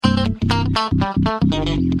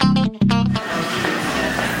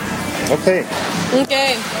Okay.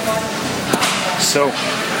 Okay. So,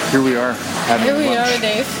 here we are having Here we lunch. are,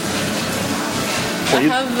 Dave. I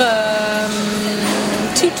have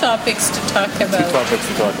two topics to talk about.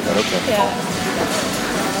 Okay. Yeah.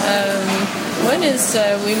 One is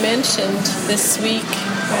we mentioned this week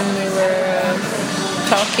when we were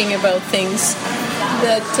talking about things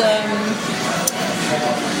that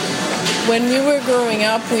when we were growing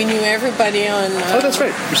up, we knew everybody on. Oh, that's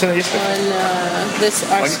right. You said that yesterday.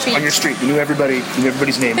 On our street. On your street, you knew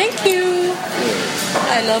everybody's name. Thank you.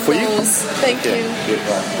 I love For you? those. Thank you.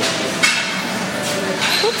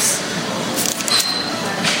 Oops.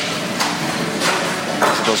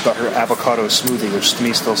 Isabel's got her avocado smoothie, which to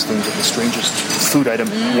me still seems like the strangest food item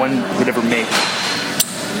one would ever make.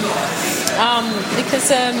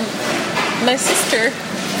 Because my sister,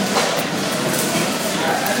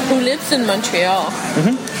 who lives in Montreal,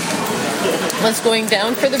 was going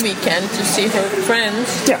down for the weekend to see her friends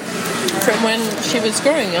from when she was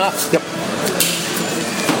growing up. Yep.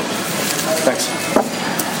 Thanks.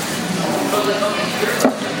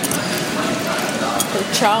 Her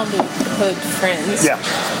childhood friends. Yeah.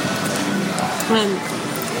 And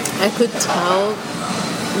I could tell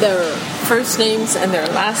their first names and their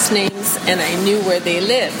last names, and I knew where they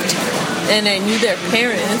lived. And I knew their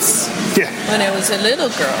parents when I was a little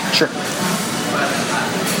girl. Sure.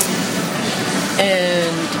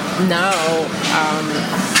 And now,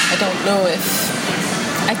 I don't know if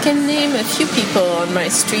I can name a few people on my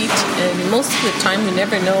street, and most of the time we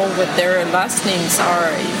never know what their last names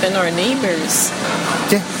are, even our neighbors.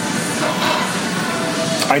 Yeah.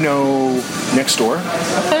 I know next door. I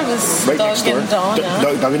thought it was Right Doug next door. and Donna.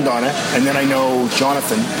 Doug and Donna. And then I know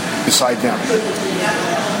Jonathan beside them.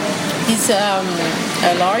 He's a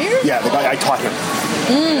lawyer? Yeah, the guy I taught him.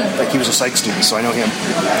 Like he was a psych student, so I know him.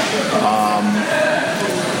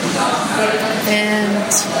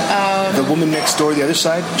 And the woman next door, the other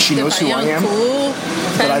side, she knows who I am. Cool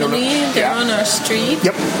But I don't know. family, they're on our street.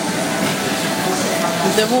 Yep.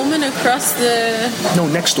 The woman across the... No,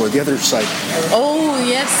 next door, the other side. Oh,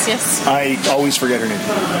 yes. I always forget her name.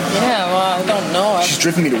 Yeah, well, I don't know. She's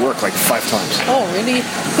driven me to work like 5 times. Oh, really?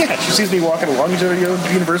 Yeah, she sees me walking along to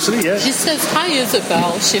university, yeah. She says, hi,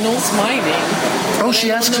 Isabel. She knows my name. Oh,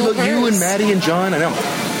 she asks about you and Maddie and John. I know.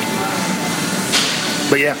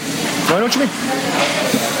 But yeah, no, I know what you mean.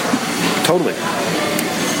 Totally.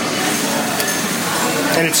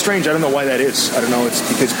 And it's strange. I don't know why that is. I don't know. It's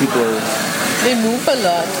because people are... They move a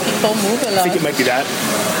lot. People move a lot. I think it might be that.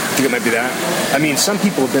 I mean, some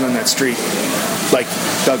people have been on that street, like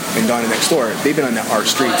Doug and Donna next door. They've been on our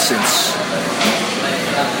street since...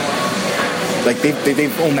 Like,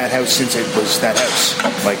 they've owned that house since it was that house.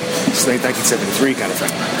 Like, it's like 1973 kind of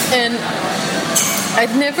thing. And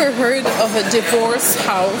I'd never heard of a divorce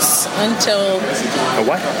house until... A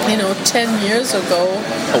what? 10 years ago.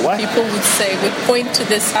 A what? People would point to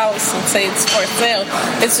this house and say it's for sale.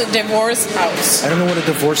 It's a divorce house. I don't know what a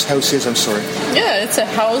divorce house is, I'm sorry. Yeah, it's a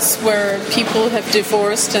house where people have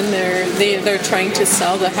divorced and they're trying to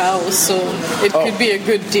sell the house. So it could be a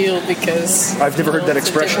good deal because... I've never heard that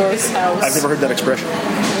expression. Divorce house. I've never heard that expression.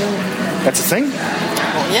 That's a thing?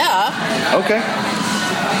 Yeah. Okay.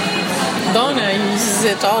 Donna uses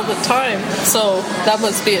it all the time, so that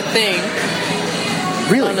must be a thing.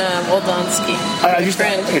 Really? Donna Woldonsky.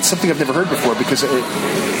 It's something I've never heard before because okay.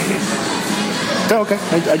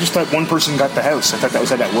 I just thought one person got the house. I thought that was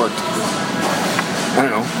how that worked. I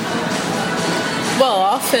don't know. Well,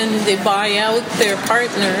 often they buy out their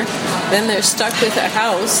partner, then they're stuck with a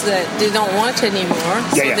house that they don't want anymore,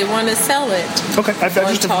 so they want to sell it. Okay.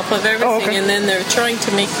 On top of everything, and then they're trying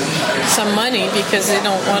to make some money because they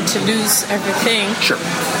don't want to lose everything. Sure.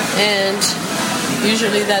 And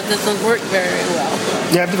usually that doesn't work very well.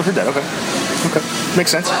 Yeah, I've never heard that. Okay.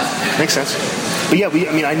 Makes sense. But yeah,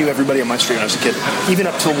 I knew everybody on my street when I was a kid. Even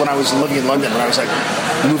up till when I was living in London, when I was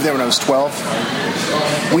moved there when I was 12.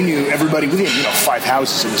 We knew everybody. We had 5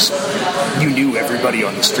 houses. You knew everybody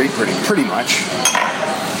on the street pretty much.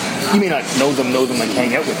 You may not know them, like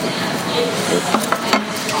hang out with them,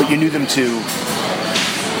 but you knew them to.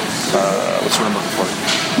 What's the word I'm looking for?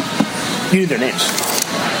 You knew their names,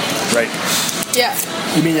 right? Yeah.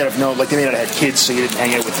 You may not have known, like they may not have had kids, so you didn't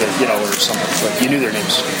hang out with them, or something. But you knew their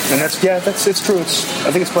names, and it's true.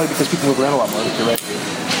 I think it's probably because people move around a lot more. You're right.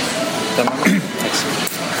 Thanks.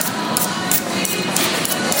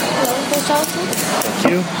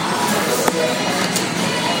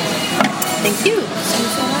 Thank you.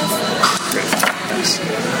 Great. Thanks.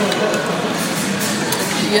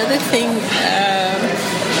 The other thing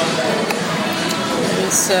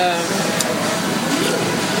is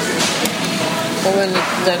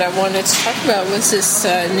that I wanted to talk about was this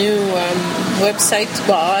new website,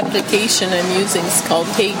 application I'm using. It's called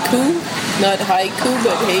Haiku, not haiku,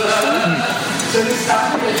 but Haiku.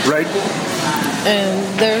 Right.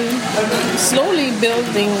 And they're slowly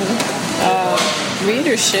building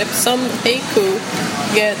readership. Some Haiku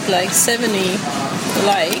get like 70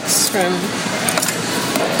 likes from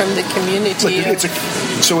the community.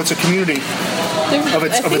 So it's a community of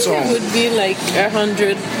its own. I think it would be like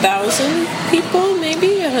 100,000 people,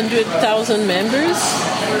 maybe 100,000 members.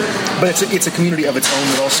 But it's a community of its own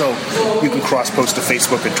that also you can cross-post to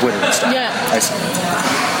Facebook and Twitter and stuff. Yeah. I see.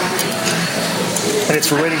 And it's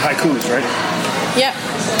for writing haikus, right? Yeah.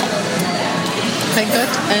 I got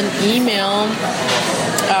an email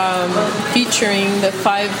featuring the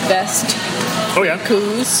 5 best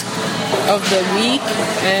haikus of the week,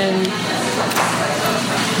 and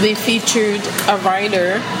they featured a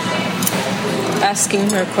writer asking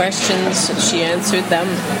her questions. She answered them.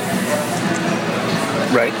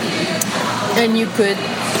 Right. And you could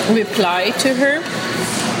reply to her.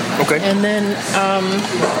 Okay. And then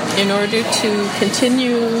in order to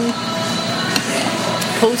continue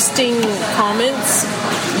posting comments,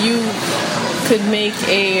 you could make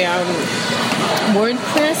a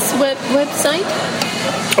WordPress website.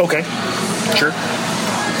 Okay. Sure.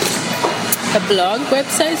 A blog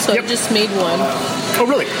website, so Yep. I just made one. Oh,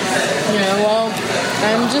 really? Yeah, well,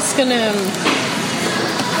 I'm just gonna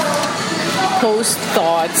post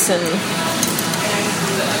thoughts and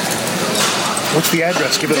What's the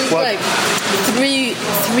address? Give it a there's plug. like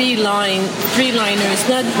three liners,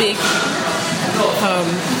 not big,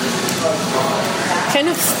 kind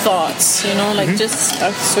of thoughts, like just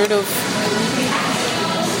a sort of.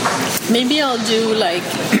 Maybe I'll do like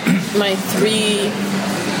my 3.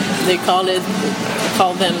 They call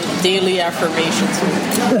them daily affirmations.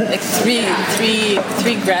 Like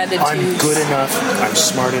three gratitudes. I'm good enough. I'm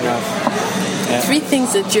smart enough. 3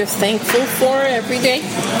 things that you're thankful for every day.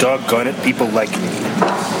 Doggone it, people like me.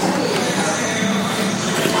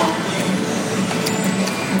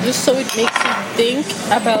 Just so it makes you think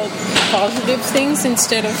about positive things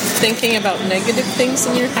instead of thinking about negative things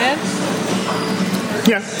in your head.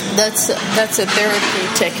 Yeah. That's a therapy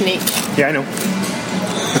technique. Yeah, I know.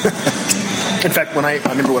 In fact, I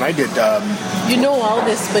remember when I did. You know all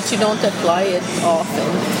this, but you don't apply it often.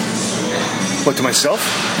 What, to myself?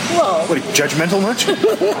 Well, What, judgmental much?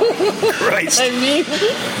 Christ. I mean,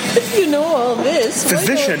 if you know all this,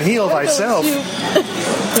 Physician, heal thyself.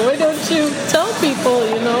 Why don't you tell people,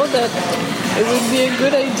 that it would be a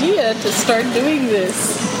good idea to start doing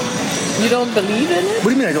this? You don't believe in it?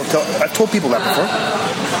 What do you mean I don't tell? I've told people that before.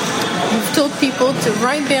 You've told people to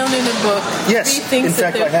write down in a book Yes, 3 things in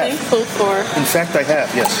fact, that I they're have. thankful for. In fact, I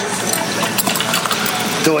have, yes.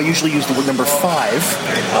 Though I usually use the word number 5,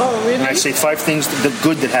 Oh, really? and I say 5 things the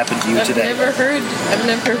good that happened to you I've today. never heard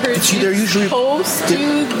See, you they're usually- post they're-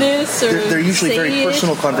 do this or They're usually say very it.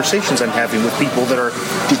 personal conversations I'm having with people that are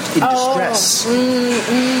in distress.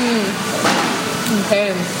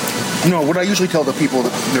 Okay. What I usually tell the people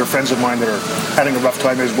that are friends of mine that are having a rough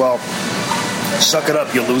time as well, suck it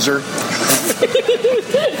up, you loser.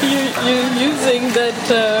 You're using that,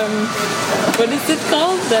 what is it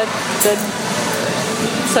called? That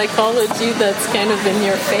psychology that's kind of in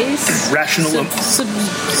your face? Rational.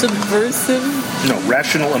 Subversive? No,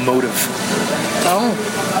 rational emotive. Oh.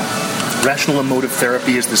 Rational emotive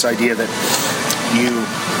therapy is this idea that you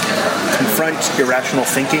confront irrational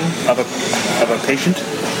thinking of a patient.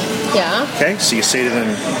 Yeah. Okay, so you say to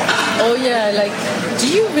them, Oh, yeah, like, do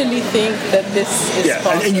you really think that this is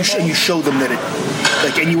possible? and you show them that it,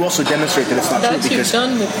 and you also demonstrate that it's not That true you've because.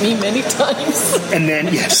 done with me many times. And then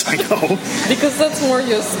yes, I know. Because that's more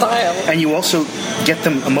your style. And you also get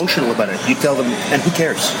them emotional about it. You tell them, and who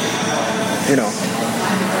cares? It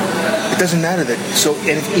doesn't matter that. So,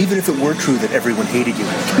 and even if it were true that everyone hated you,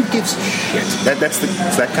 who gives a shit? That's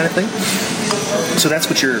that kind of thing. So that's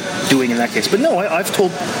what you're doing in that case. But no, I've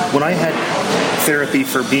told when I had therapy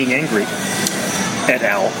for being angry at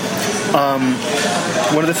Al,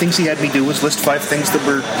 one of the things he had me do was list 5 things that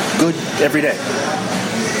were good every day.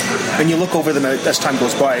 And you look over them as time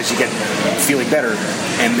goes by, as you get feeling better,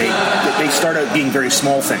 and they start out being very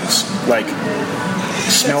small things, like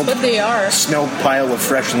smelled pile of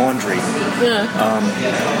fresh laundry. Yeah.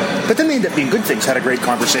 But then they end up being good things. Had a great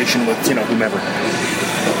conversation with whomever.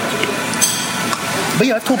 But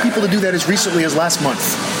yeah, I've told people to do that as recently as last month.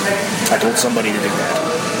 I told somebody to do that.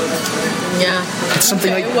 Yeah. It's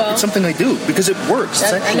something it's something I do because it works.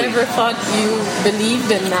 It's I actually, never thought you believed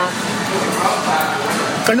in that.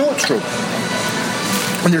 I know it's true.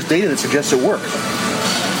 And there's data that suggests it works.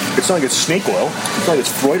 It's not like it's snake oil. It's not like it's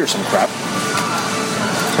Freud or some crap.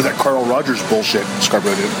 With that Carl Rogers bullshit,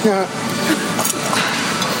 Scarborough did. Yeah.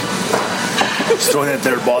 Just throwing it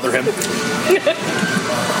there to bother him.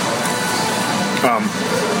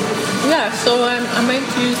 Yeah, so I might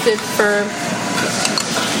use it for,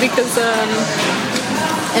 because,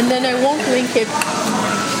 and then I won't link it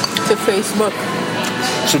to Facebook.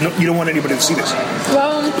 So no, you don't want anybody to see this?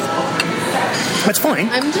 Well, that's fine.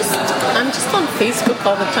 I'm just on Facebook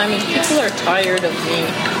all the time, and people are tired of me.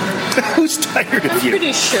 Who's tired of I'm you?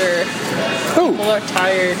 pretty sure Who? people are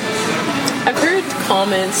tired. I've heard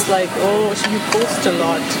comments like, "Oh, you post a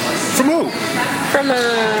lot." From who? From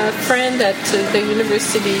a friend at the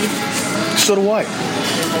university. So do I.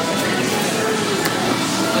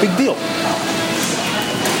 Big deal.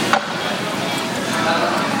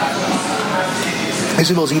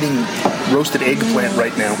 Isabel's eating roasted eggplant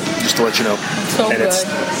right now, just to let you know. So and good.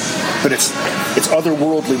 But it's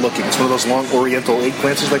otherworldly looking. It's one of those long Oriental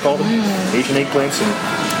eggplants, as they call them, Asian eggplants, and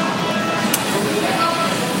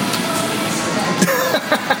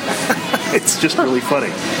it's just really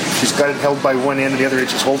funny. She's got it held by one end, and the other end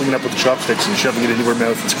she's holding it up with the chopsticks and shoving it into her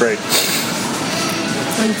mouth. It's great.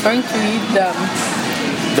 I'm trying to eat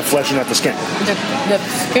The flesh and not the skin. the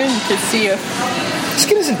skin to see if.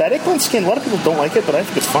 Skin isn't bad. Eggplant skin, a lot of people don't like it, but I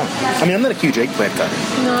think it's fun. I mean, I'm not a huge eggplant guy.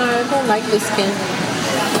 No, I don't like the skin.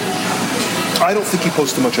 I don't think you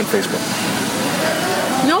post too much on Facebook.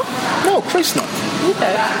 No? No, Christ not.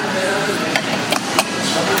 Okay.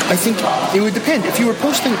 I think it would depend. If you were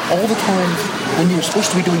posting all the time when you were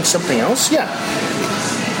supposed to be doing something else, yeah.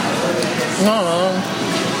 No.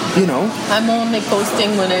 You know. I'm only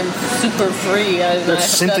posting when I'm super free and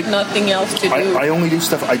I've got nothing else to do. I only do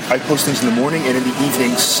stuff. I post things in the morning and in the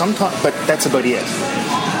evening sometimes, but that's about it.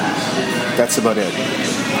 That's about it.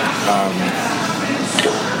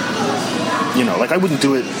 You know, like I wouldn't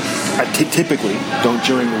do it. I typically don't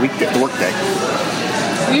during the weekday, the workday.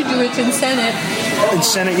 You do it in Senate. In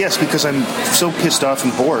Senate, yes, because I'm so pissed off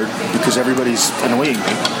and bored because everybody's annoying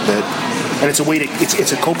me and it's a way to.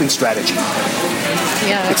 It's a coping strategy.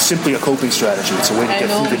 Yeah. It's simply a coping strategy. It's a way to get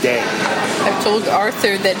through the day. I told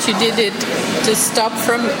Arthur that you did it to stop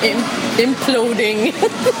from imploding.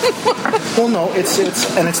 Well, no, it's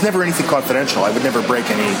never anything confidential. I would never break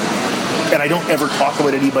any, and I don't ever talk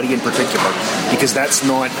about anybody in particular because that's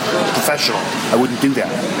not professional. I wouldn't do that.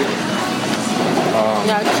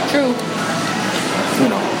 That's true. You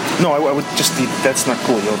know, no, I would just be. That's not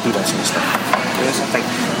cool. You don't do that sort of stuff. There's nothing.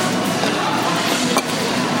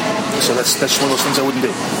 So that's one of those things I wouldn't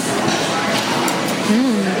do.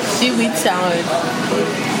 Seaweed salad.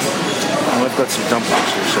 Well, I've got some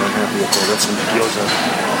dumplings here, so I'm happy with that. That's some gyoza.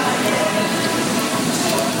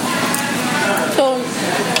 So,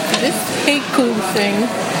 this haiku thing,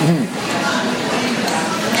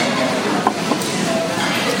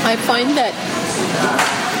 I find that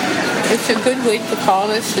it's a good way to fall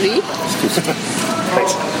asleep.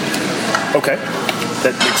 Thanks. Okay.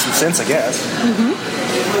 That makes some sense, I guess.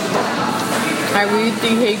 I read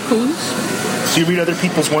the haikus. Do you read other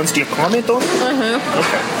people's ones? Do you comment on them?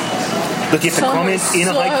 Okay. But do you have to comment in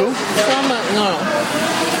a haiku?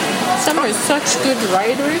 Some are such good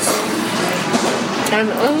writers, and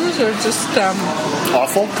others are just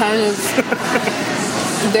awful. Kind of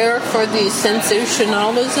there for the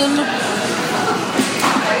sensationalism,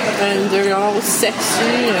 and they're all sexy.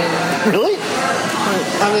 And really?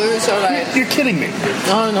 Others are like... You're kidding me.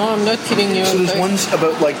 Oh, no, I'm not kidding you. So there's ones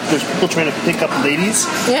about, like, there's people trying to pick up ladies?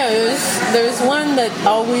 Yeah, there's one that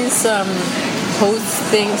always posts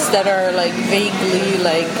things that are, like, vaguely,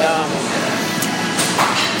 like,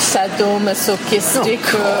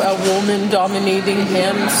 sadomasochistic, a woman dominating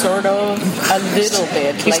him, sort of, a little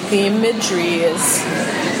bit. Like, the imagery is...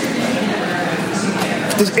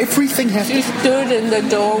 Does everything have to... She stood in the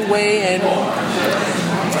doorway and...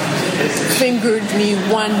 fingered me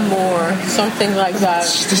one more, something like that.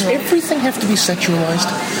 Does everything have to be sexualized?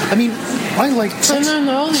 I mean, I like sex.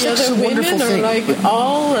 No, the other women are like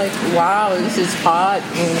all like, wow, this is hot.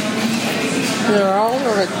 And they're all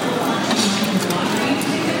like,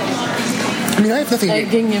 I mean, I have nothing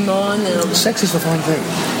egging him on. Sex is the fun thing,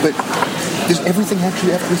 but does everything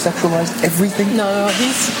actually have to be sexualized? Everything? No,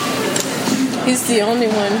 he's the only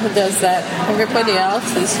one who does that. Everybody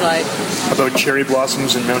else is like... About cherry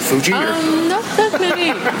blossoms and Mount Fuji? Not that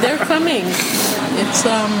many. They're coming. It's,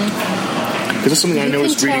 Because that's something I know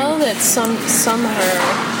is reading... You can tell that some are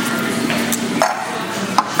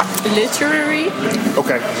literary.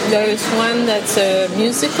 Okay. There's one that's a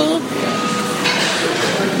musical.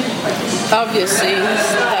 Obviously,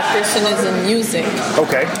 that person is in music.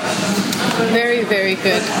 Okay. Very, very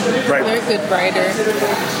good. Right. Very good writer.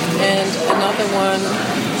 And another one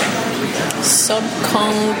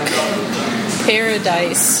Subconc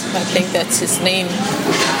Paradise. I think that's his name.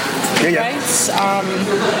 He writes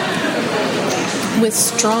with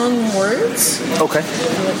strong words. Okay.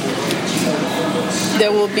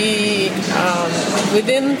 There will be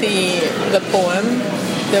within the poem.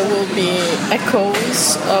 There will be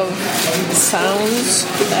echoes of sounds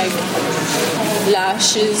like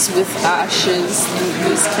lashes with ashes,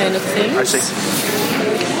 these kind of things. I see.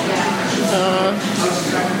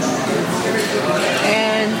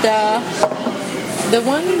 And the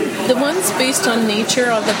ones based on nature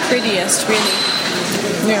are the prettiest, really.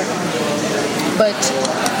 Yeah. But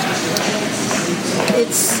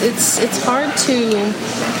it's hard to.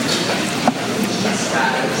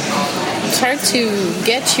 It's hard to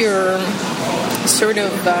get your sort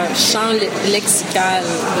of champ lexical,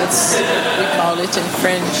 as we call it in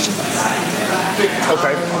French.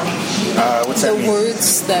 Okay. What's that mean? The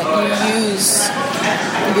words that you use,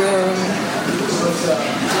 your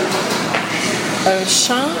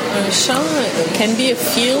champ can be a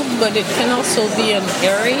field, but it can also be an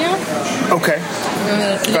area. Okay.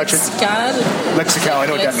 Gotcha. Lexical, I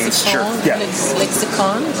know what that means. Sure. Yeah.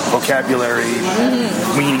 Lexicon. Vocabulary,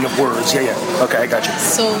 meaning of words. Yeah. Okay, I gotcha.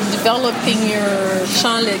 So developing your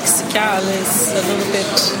champ lexical is a little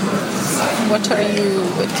bit. What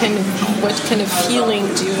kind of feeling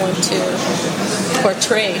do you want to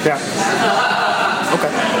portray? Yeah.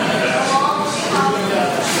 Okay.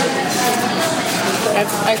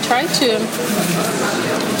 I try to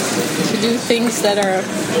do things that are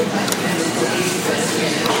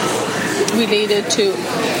related to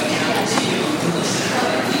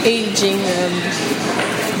aging and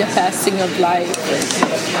the passing of life.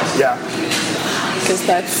 Yeah. Because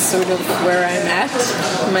that's sort of where I'm at.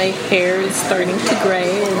 My hair is starting to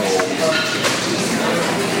gray. And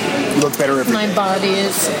you look better every day. My body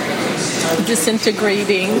is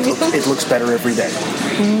disintegrating. It looks better every day.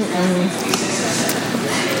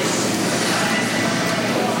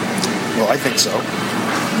 Well, I think so.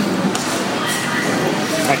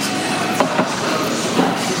 Thanks.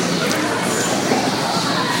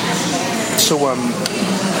 So,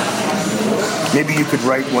 maybe you could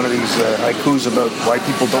write one of these haikus about why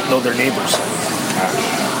people don't know their neighbors.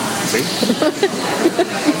 See?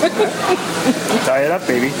 Tie it up,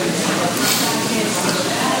 baby.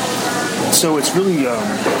 So it's really,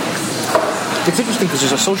 it's interesting because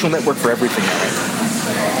there's a social network for everything.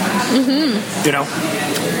 You know?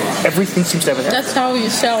 Everything seems to have a network. That's how you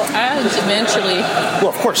sell ads eventually. Well,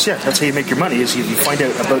 of course, yeah. That's how you make your money, is you find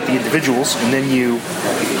out about the individuals and then you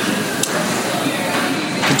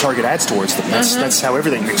can target ads towards them. That's how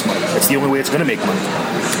everything makes money. That's the only way it's going to make money.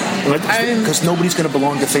 Because nobody's going to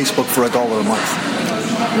belong to Facebook for $1 a month.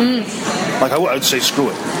 Like, I would say, screw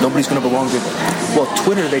it. Nobody's going to belong to... Well,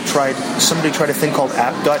 Twitter, somebody tried a thing called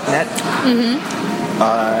app.net.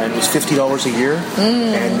 And it was $50 a year.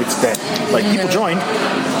 And it's dead. Like, people joined.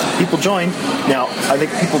 Now, I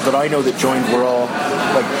think people that I know that joined were all...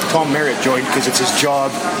 Like, Tom Merritt joined because it's his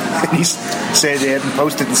job. And he said they hadn't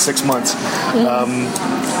posted in 6 months.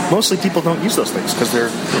 Mostly people don't use those things because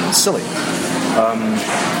they're silly.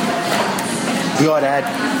 The odd ad...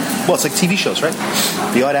 Well, it's like TV shows, right?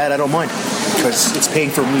 The odd ad I don't mind because it's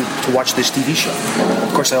paying for me to watch this TV show.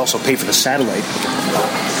 Of course, I also pay for the satellite.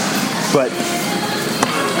 But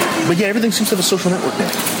yeah, everything seems to have a social network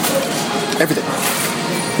now. Everything.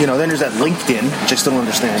 You know, then there's that LinkedIn, which I still don't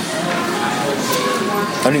understand.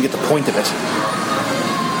 I don't even get the point of it.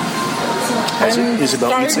 As it is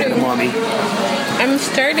about pizza and mommy. I'm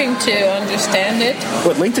starting to understand it.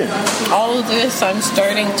 What, LinkedIn? All of this, I'm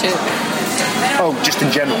starting to... Oh, just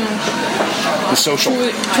in general. The social.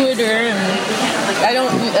 Twitter, and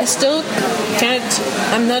I still can't,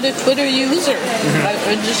 I'm not a Twitter user. I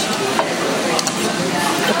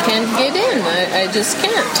can't get in. I just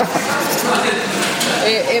can't.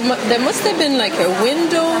 There must have been like a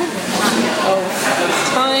window of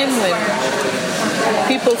time when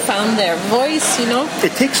people found their voice, you know.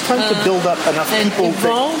 It takes time to build up enough people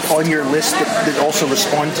on your list that also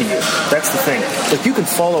respond to you. That's the thing. Like, you can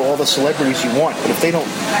follow all the celebrities you want, but if they don't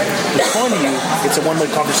respond to you, it's a one-way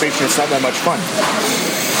conversation. It's not that much fun.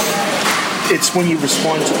 It's when you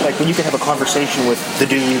respond to, like, when you can have a conversation with the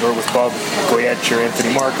dude or with Bob Goyette or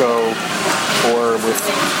Anthony Marco or with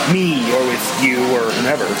me or with you or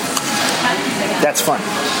whomever. That's fun.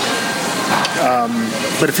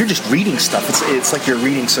 But if you're just reading stuff, it's like you're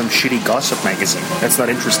reading some shitty gossip magazine. That's not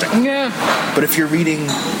interesting. Yeah. But if you're reading,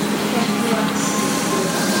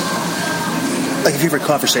 like, if you read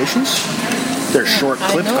conversations, they're short,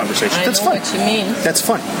 clipped conversations. That's fun. I know what you mean. That's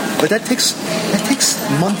fun. But that takes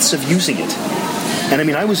months of using it. And I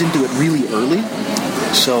mean, I was into it really early,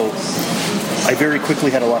 so I very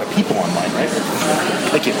quickly had a lot of people online, right?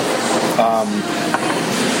 Thank you.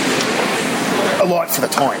 A lot for the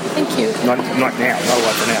time. Thank you. Not now. Not a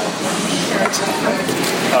lot for now.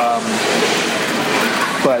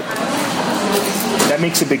 But that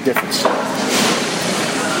makes a big difference.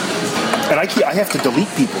 And I have to delete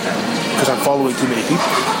people now because I'm following too many people.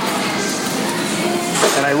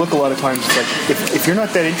 And I look a lot of times, it's like, if you're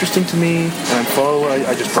not that interesting to me and I'm following,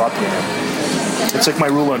 I just drop you now. It's like my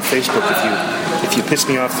rule on Facebook. If you piss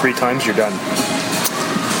me off 3 times, you're done.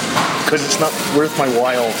 Because it's not worth my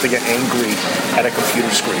while to get angry at a computer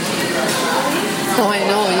screen. Oh, I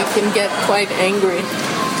know. You can get quite angry.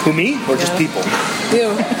 Who, me? Or just people?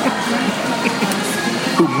 You.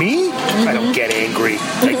 Who, me? Mm-hmm. I don't get angry.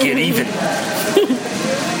 I get even.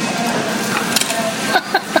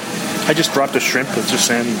 I just dropped a shrimp with just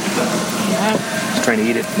sand. I was trying to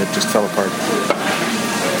eat it and it just fell apart.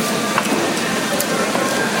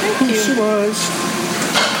 Thank you. She was.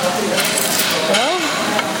 Well,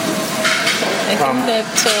 I think that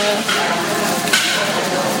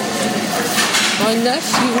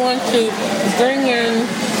unless you want to bring in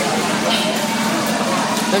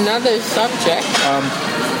another subject,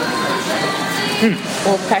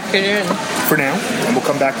 we'll pack it in. For now, and we'll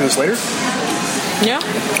come back to this later? Yeah.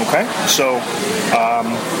 Okay, so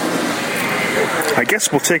I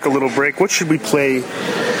guess we'll take a little break. What should we play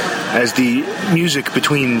as the music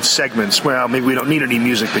between segments? Well, maybe we don't need any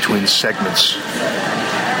music between segments.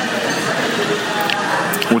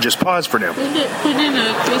 We'll just pause for now. Put in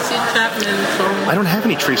a Tracy Chapman song. I don't have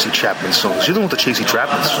any Tracy Chapman songs. You're the one with the Tracy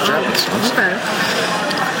Chapman songs. Okay.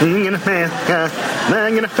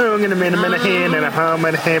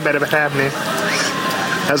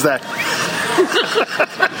 How's that?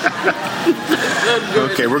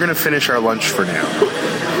 Okay, we're going to finish our lunch for now.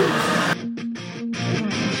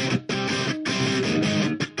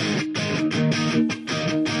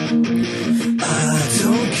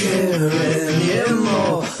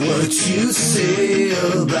 What you say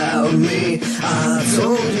about me, I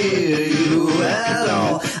don't hear you at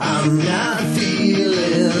all. I'm not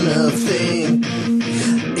feeling a thing.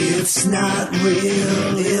 It's not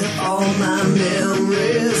real if all my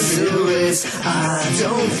memories erase. I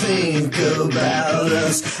don't think about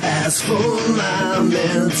us. As for my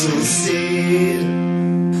mental state,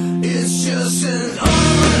 it's just an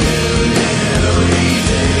ordinary day.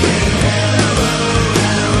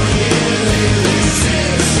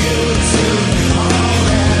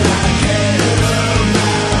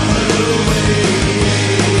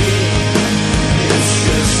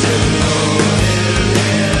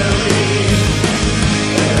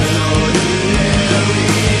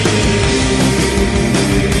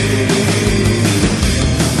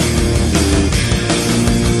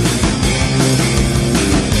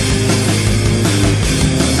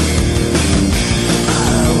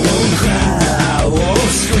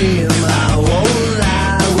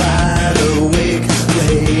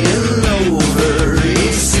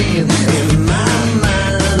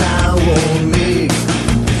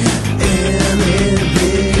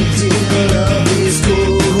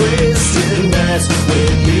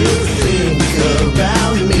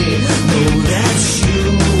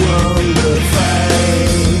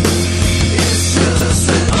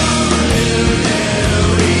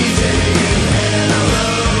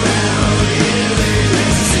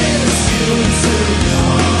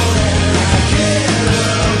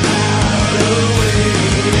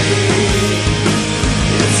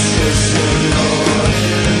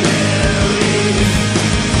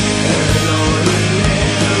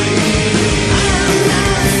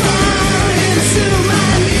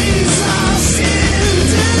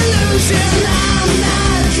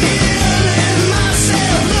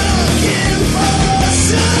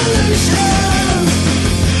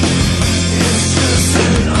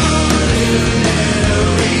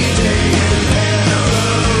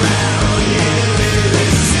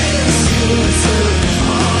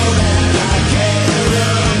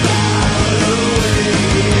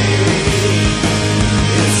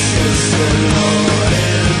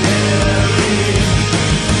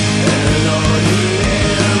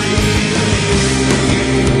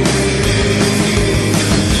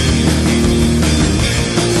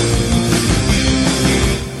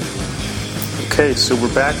 Okay, so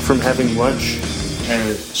we're back from having lunch,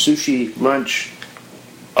 sushi lunch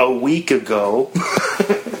a week ago.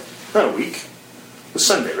 Not a week. It was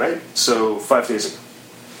Sunday, right? So 5 days ago.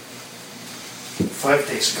 5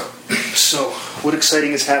 days ago. So what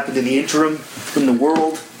exciting has happened in the interim in the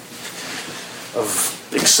world of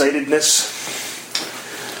excitedness?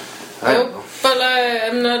 I don't know. But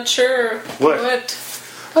I'm not sure. What?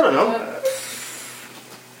 I don't know.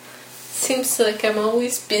 seems like I'm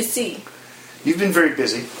always busy. You've been very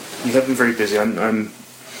busy. You have been very busy.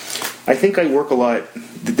 I think I work a lot.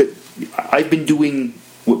 I've been doing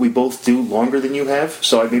what we both do longer than you have,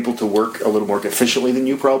 so I'm able to work a little more efficiently than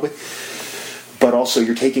you probably. But also,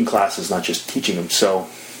 you're taking classes, not just teaching them. So,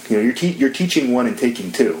 you're teaching one and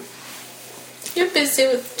taking two. You're busy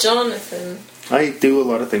with Jonathan. I do a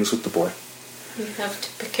lot of things with the boy. You have to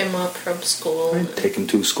pick him up from school. I take him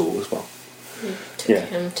to school as well. You took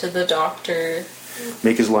him to the doctor.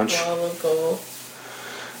 Make his lunch. A while ago.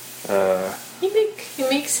 He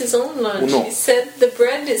makes his own lunch. Well, no. He said the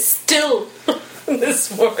bread is still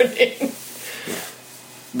this morning.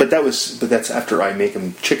 But that's after I make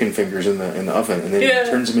him chicken fingers in the oven, and then he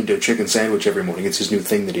turns them into a chicken sandwich every morning. It's his new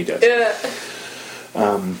thing that he does. Yeah.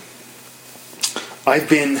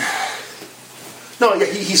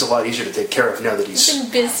 He's a lot easier to take care of now that he's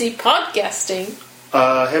been busy podcasting.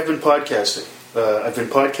 I have been podcasting. I've been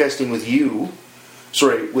podcasting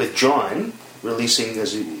with John, releasing,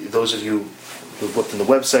 as those of you who've looked on the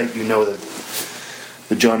website, you know that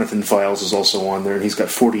the Jonathan Files is also on there, and he's got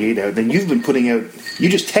 48 out. Then you've been putting out, you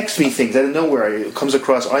just text me things out of nowhere. It comes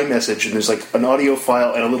across iMessage, and there's like an audio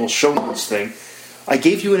file and a little show notes thing. I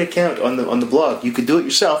gave you an account on the blog. You could do it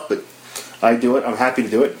yourself, but I do it. I'm happy to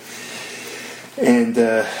do it. And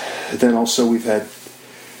then also we've had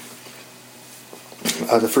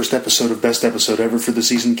the first episode of Best Episode Ever for the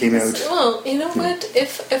season came out. Well, you know what?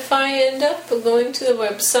 If I end up going to the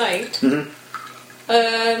website,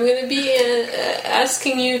 I'm going to be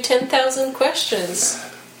asking you 10,000 questions.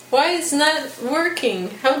 Why isn't that working?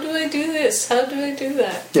 How do I do this? How do I do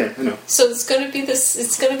that? Yeah, I know. So it's going to be this.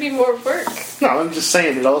 It's going to be more work. No, I'm just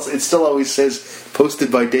saying it still always says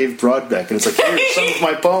posted by Dave Broadbeck, and it's like, here's some of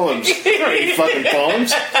my poems. There are any fucking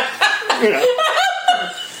poems.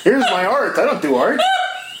 Here's my art. I don't do art.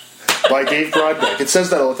 By Dave Broadbeck. It says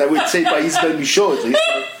that all the time. We'd say by He's Letting Me Show at least.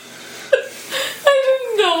 I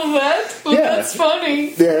didn't know that. But that's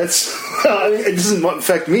funny. Yeah, it doesn't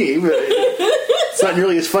affect me, but it's not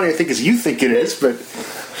nearly as funny, I think, as you think it is, but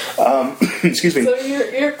excuse me. So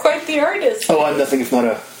you're quite the artist. Oh, I'm nothing if not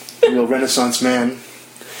a real Renaissance man.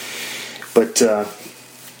 But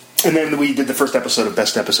and then we did the first episode of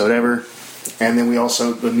Best Episode Ever, and then we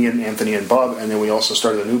also, me and Anthony and Bob, and then we also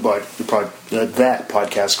started a new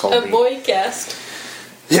podcast called a Boycast.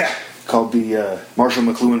 Yeah, called the Marshall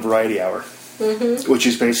McLuhan Variety Hour, which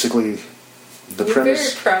is basically the premise. We're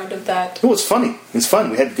very proud of that. Oh, it's funny. It's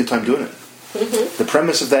fun. We had a good time doing it. The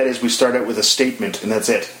premise of that is we start out with a statement, and that's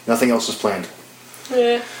it. Nothing else is planned.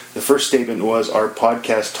 Yeah. The first statement was, our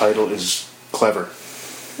podcast title is clever.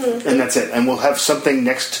 And that's it. And we'll have something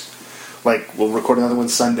next, like, we'll record another one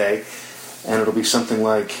Sunday, and it'll be something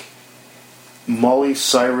like, Molly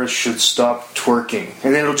Cyrus should stop twerking.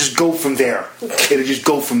 And then it'll just go from there. It'll just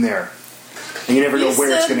go from there. And you never know where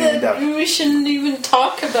it's going to end up. We shouldn't even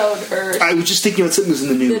talk about her. I was just thinking about something that was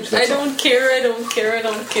in the news. I don't care.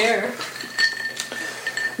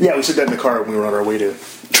 Yeah, we said that in the car when we were on our way to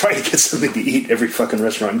try to get something to eat. Every fucking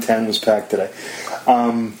restaurant in town was packed today.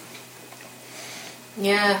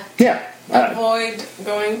 Yeah. Avoid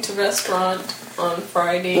going to restaurant on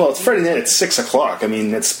Friday. Well, it's Friday night at 6 o'clock. I mean,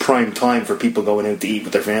 that's prime time for people going out to eat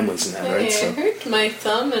with their families and that, right? I hurt my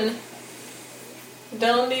thumb and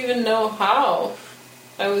don't even know how.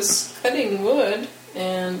 I was cutting wood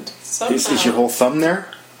and somehow... Is your whole thumb there?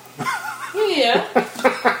 Yeah.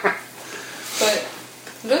 But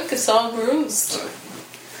look, it's all bruised.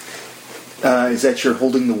 Is that your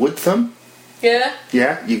holding the wood thumb? Yeah.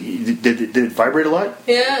 Yeah? Did it vibrate a lot?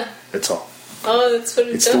 Yeah. That's all. Oh, that's what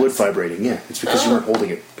it does? It's the wood vibrating, yeah. It's because you weren't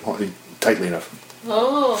holding it tightly enough.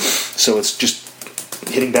 Oh. So it's just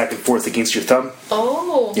hitting back and forth against your thumb.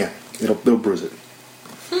 Oh. Yeah, it'll bruise it.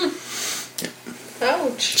 Yeah.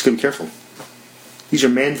 Ouch. Just gotta be careful. These are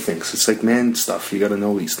man things. It's like man stuff. You gotta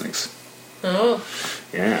know these things. Oh.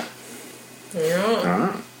 Yeah.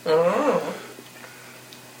 Yeah. Oh.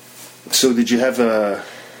 So did you have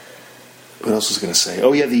what else was I going to say?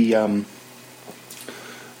 Oh yeah, the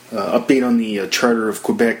update on the Charter of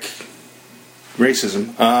Quebec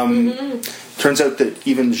racism. Turns out that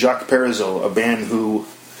even Jacques Parizeau, a man who,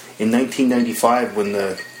 in 1995, when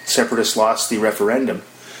the separatists lost the referendum,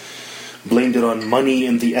 blamed it on money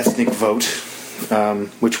and the ethnic vote,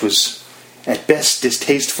 which was at best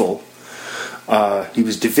distasteful. He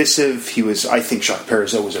was divisive. I think Jacques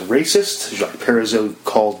Parizeau was a racist. Jacques Parizeau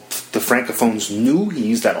called the Francophones new. He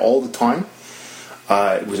used that all the time.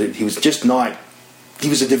 He was just not... He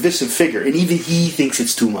was a divisive figure, and even he thinks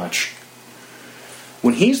it's too much.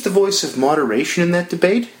 When he's the voice of moderation in that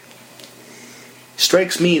debate,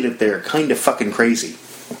 strikes me that they're kind of fucking crazy.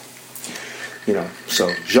 You know,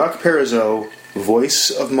 so Jacques Parizeau,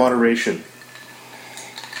 voice of moderation,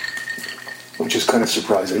 which is kind of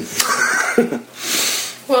surprising.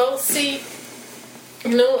 Well, see,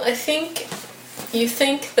 I think you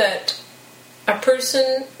think that a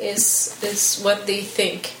person is what they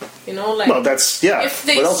think. Like well, that's if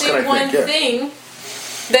they what else say can I one think? Yeah. thing,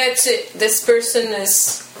 that's it. This person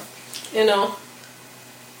is, If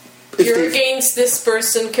you're they- against this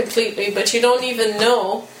person completely, but you don't even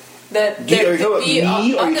know that Are there you talking could about be me, or are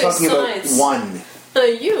you other talking sides. about one?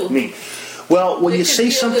 You. Me. Well, when There you could say be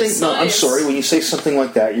other something, no, I'm sides. sorry. When you say something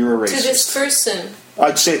like that, you're a To this racist. person.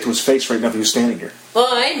 I'd say it to his face right now if he was standing here. Well,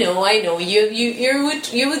 I know.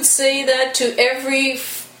 You would say that to every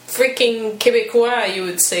freaking Québécois. You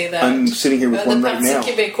would say that. I'm sitting here with The one right Parti now.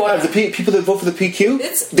 Québécois. People that vote for the PQ,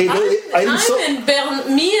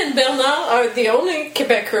 me and Bernard are the only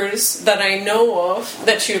Quebecers that I know of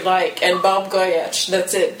that you like, and Bob Goyette.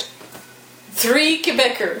 That's it. 3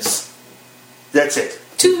 Quebecers. That's it.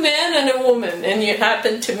 2 men and a woman, and you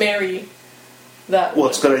happen to marry that Well, one.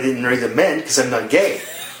 it's good I didn't marry the men because I'm not gay.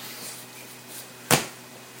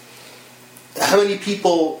 How many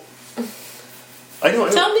people? I know.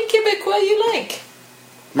 Tell me Québécois you like.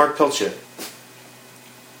 Marc Peltier.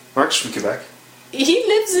 Marc's from Quebec. He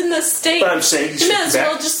lives in the States. But I'm saying he's He from may as Quebec.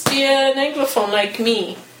 well just be an anglophone like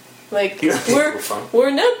me. Like You're not we're anglophone.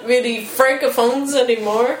 we're not really francophones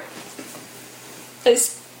anymore. I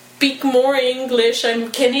speak more English.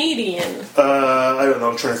 I'm Canadian. I don't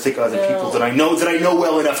know. I'm trying to think of other No. people that I know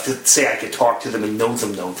well enough to say I could talk to them and know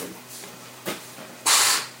them.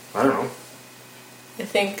 I don't know. I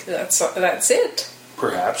think that's it.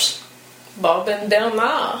 Perhaps. Bob and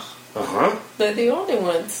Bernard. Uh-huh. They're the only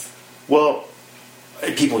ones. Well,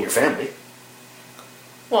 people in your family.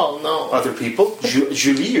 Well, no. Other people.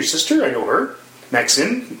 Julie, your sister, I know her.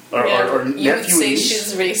 Maxine, our You would nephew say and niece.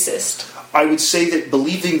 she's racist. I would say that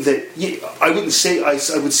believing that... I wouldn't say... I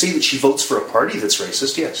would say that she votes for a party that's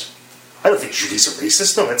racist, yes. I don't think Julie's a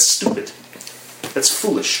racist. No, that's stupid. That's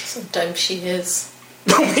foolish. Sometimes she is.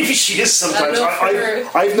 No, maybe she is sometimes. I love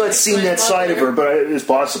her. I've not Like seen my that side of her, mother. but it's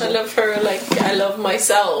possible. I love her like I love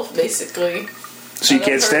myself, basically. So you I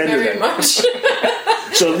can't love stand her very then. much.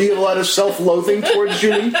 So do you have a lot of self-loathing towards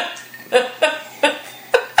Julie?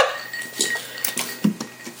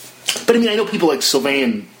 But I mean, I know people like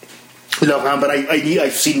Sylvain Laurent, but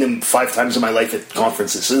I've seen them 5 times in my life at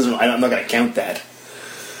conferences. So I'm not going to count that.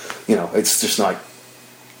 It's just not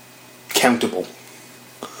countable.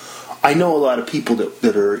 I know a lot of people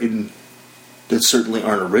that are that certainly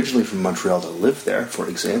aren't originally from Montreal that live there, for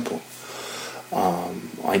example.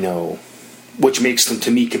 I know, which makes them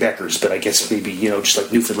to me Quebecers, but I guess maybe, just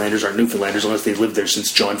like Newfoundlanders aren't Newfoundlanders unless they've lived there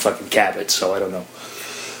since John fucking Cabot, so I don't know.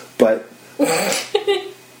 But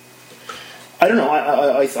I don't know.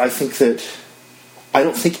 I think that I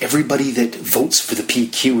don't think everybody that votes for the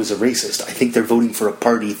PQ is a racist. I think they're voting for a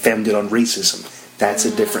party founded on racism. That's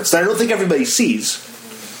a difference. That I don't think everybody sees.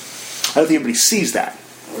 I don't think everybody sees that.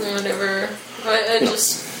 Whatever. I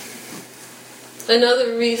just...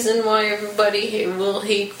 Another reason why everybody will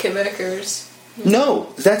hate Quebecers.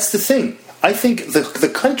 No, that's the thing. I think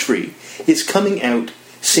the country is coming out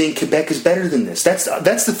saying Quebec is better than this. That's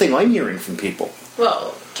the thing I'm hearing from people.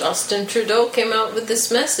 Well, Justin Trudeau came out with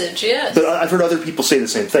this message, yes. But I've heard other people say the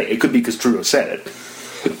same thing. It could be because Trudeau said it.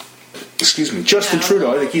 Excuse me. Justin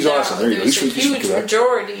Trudeau, I think he's awesome. There you go. There's a He's from huge Quebec.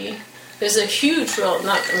 majority. There's a huge, well,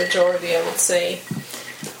 not a majority, I would say.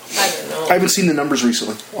 I don't know. I haven't seen the numbers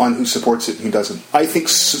recently on who supports it and who doesn't. I think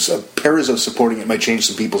Parizeau supporting it might change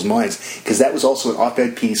some people's minds, because that was also an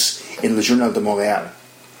op-ed piece in Le Journal de Montréal,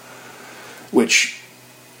 which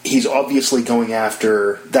he's obviously going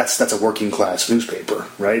after. That's a working class newspaper,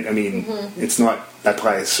 right? I mean, it's not La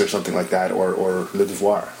Presse or something like that, or Le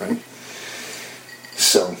Devoir, right?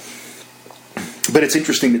 So, but it's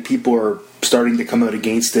interesting that people are starting to come out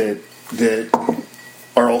against it that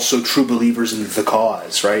are also true believers in the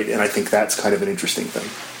cause, right? And I think that's kind of an interesting thing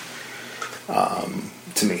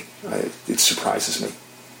to me. It surprises me.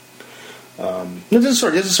 It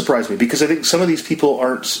doesn't surprise me, because I think some of these people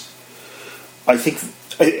aren't. I think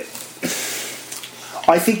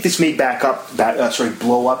this may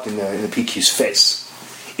blow up in the PQ's face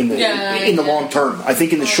in the long term. I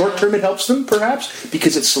think in the short term it helps them, perhaps,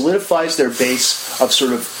 because it solidifies their base of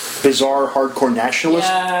sort of bizarre hardcore nationalist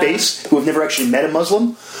base who have never actually met a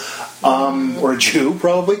Muslim or a Jew,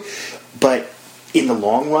 probably. But in the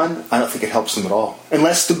long run, I don't think it helps them at all,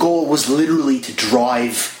 unless the goal was literally to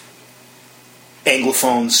drive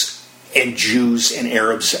Anglophones and Jews and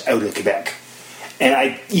Arabs out of Quebec.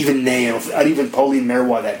 And even Pauline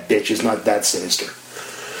Marois, that bitch, is not that sinister.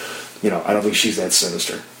 I don't think she's that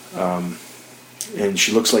sinister. and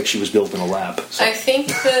she looks like she was built in a lab. So. I think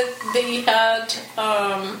that they had.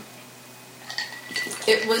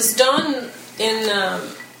 It was done in.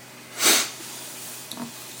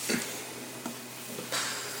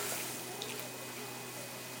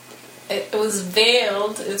 It was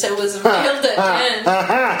veiled. It was veiled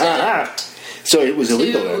at So it was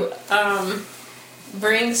illegal. to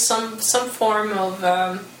bring some form of.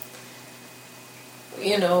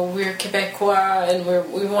 We're Quebecois and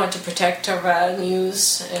we want to protect our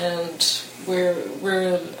values, and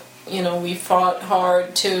we fought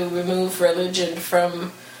hard to remove religion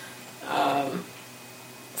from a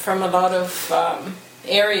lot of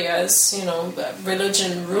areas.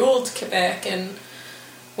 Religion ruled Quebec, and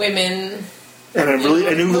women. And a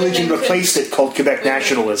new religion replaced it called Quebec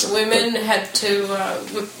nationalism. Women had to,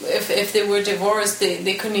 if they were divorced,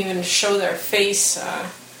 they couldn't even show their face.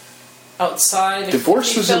 Outside.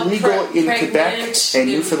 Divorce was illegal in Quebec and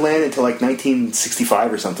Newfoundland until like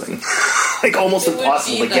 1965 or something. Like almost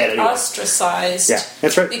impossible to get it. Ostracized. Yeah,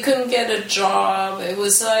 that's right. They couldn't get a job. It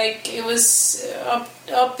was up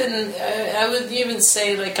in. I would even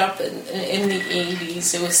say like up in the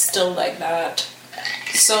 80s. It was still like that.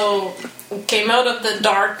 So it came out of the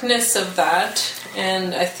darkness of that,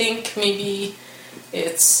 and I think maybe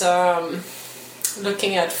it's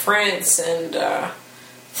looking at France and.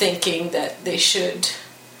 Thinking that they should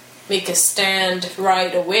make a stand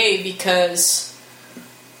right away because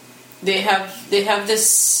they have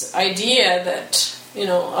this idea that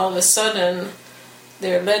all of a sudden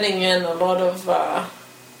they're letting in a lot of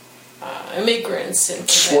immigrants in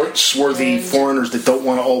Quebec. Swarthy foreigners that don't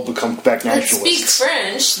want to all become Quebec nationalists. Speak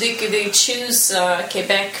French. They choose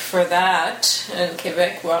Quebec for that, and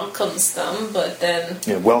Quebec welcomes them. But then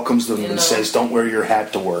welcomes them and says, "Don't wear your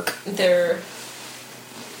hat to work." They're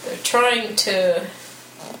trying to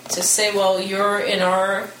say, well, you're in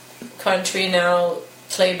our country now,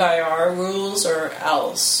 play by our rules or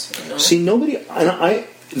else. See,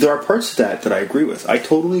 there are parts of that I agree with. I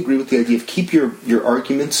totally agree with the idea of keep your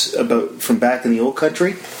arguments from back in the old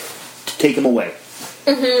country, take them away.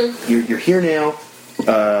 Mm-hmm. You're here now.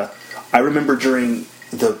 I remember during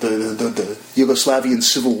the Yugoslavian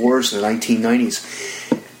civil wars in the 1990s,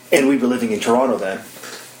 and we were living in Toronto then.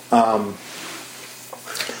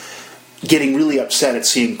 Getting really upset at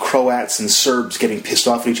seeing Croats and Serbs getting pissed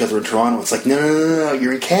off at each other in Toronto. It's like, no,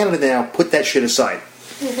 you're in Canada now. Put that shit aside.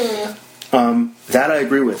 Mm-hmm. That I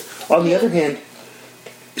agree with. On the other hand,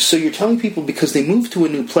 so you're telling people because they move to a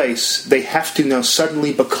new place, they have to now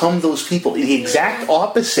suddenly become those people. The exact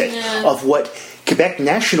opposite of what Quebec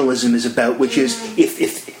nationalism is about, which is,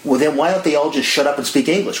 then why don't they all just shut up and speak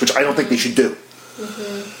English, which I don't think they should do.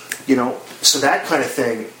 Mm-hmm. So that kind of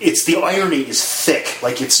thing, the irony is thick.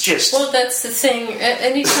 Like, it's just... Well, that's the thing.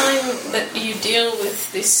 Anytime that you deal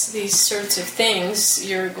with these sorts of things,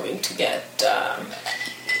 you're going to get...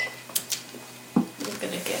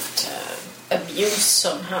 abuse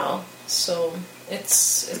somehow. So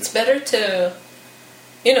it's better to...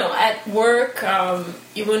 at work,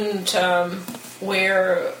 you wouldn't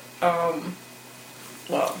wear...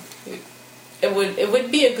 it would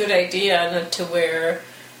be a good idea not to wear...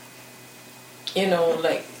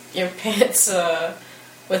 like your pants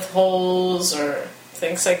with holes or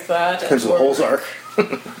things like that. Depends what holes are.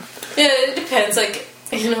 Yeah, it depends. Like,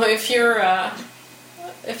 if you're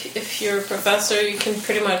if you're a professor, you can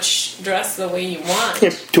pretty much dress the way you want. Yeah,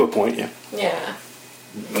 to a point, yeah. Yeah.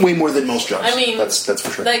 Way more than most jobs. I mean, that's for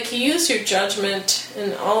sure. Like, you use your judgment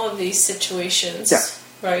in all of these situations,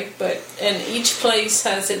 right? And each place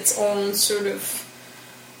has its own sort of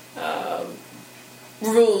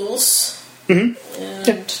rules. Mm-hmm.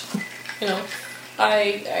 And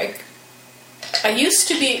I used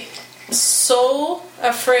to be so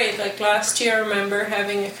afraid. Like last year, I remember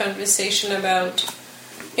having a conversation about,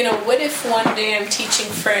 what if one day I'm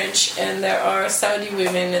teaching French and there are Saudi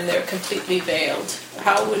women and they're completely veiled?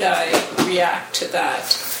 How would I react to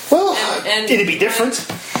that? Well, it'd be different.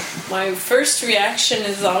 My first reaction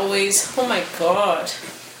is always, oh my God.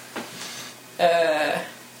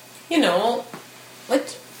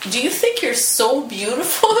 What? Do you think you're so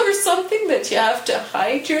beautiful or something that you have to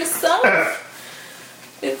hide yourself?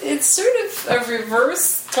 It's sort of a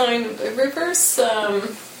reverse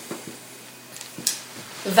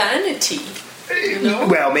vanity,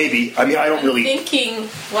 Well, maybe. I mean, I don't really... thinking,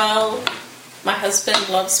 well, my husband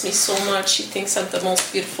loves me so much, he thinks I'm the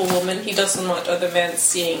most beautiful woman, he doesn't want other men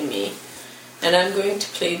seeing me, and I'm going to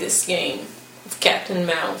play this game of cat and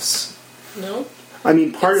mouse, I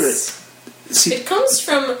mean, part of it... It comes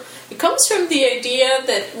from the idea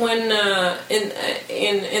that when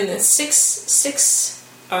in the sixth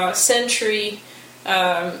century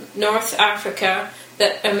North Africa,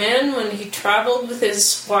 that a man, when he traveled with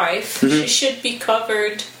his wife, she should be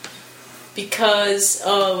covered because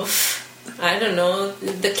of, I don't know,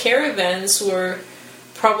 the caravans were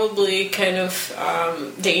probably kind of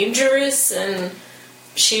dangerous, and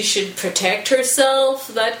she should protect herself,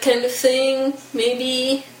 that kind of thing,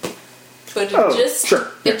 maybe. But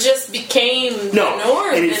it just became the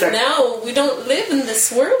norm, and fact, now we don't live in this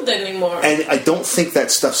world anymore. And I don't think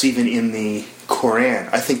that stuff's even in the Quran.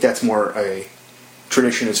 I think that's more a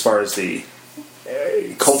tradition as far as the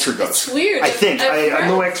culture goes. It's weird. I'm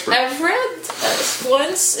no expert. I've read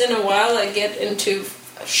once in a while I get into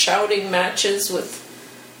shouting matches with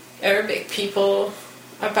Arabic people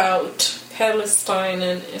about Palestine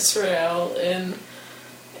and Israel, and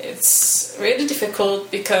it's really difficult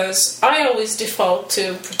because I always default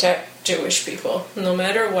to protect Jewish people. No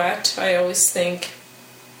matter what, I always think,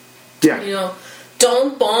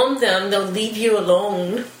 don't bomb them, they'll leave you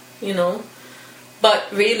alone,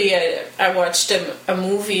 But really, I watched a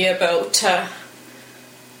movie about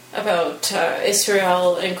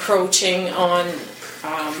Israel encroaching on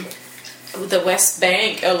the West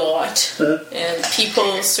Bank a lot, and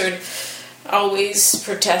people sort of always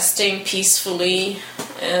protesting peacefully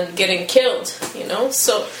and getting killed,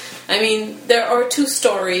 So, I mean, there are two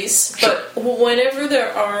stories, but whenever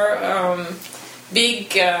there are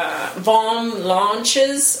big bomb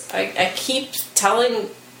launches, I keep telling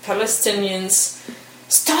Palestinians,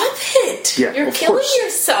 stop it! Yeah, You're killing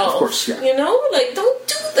yourself. Of course, yeah. Don't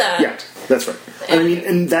do that. Yeah, that's right.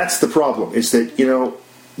 And that's the problem, is that,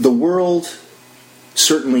 the world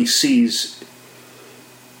certainly sees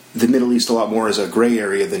the Middle East a lot more as a gray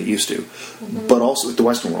area than it used to, but also the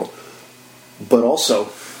Western world. But also,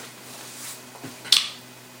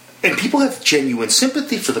 and people have genuine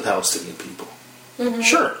sympathy for the Palestinian people.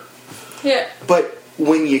 Sure. Yeah. But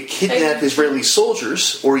when you kidnap Israeli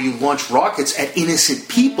soldiers or you launch rockets at innocent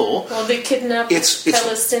people... Well, they kidnap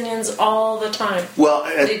Palestinians all the time. Well,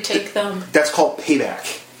 they take them. That's called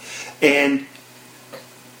payback. And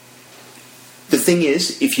the thing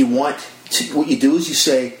is, if you want to, what you do is you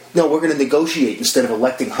say, no, we're going to negotiate instead of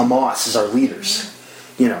electing Hamas as our leaders.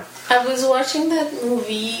 I was watching that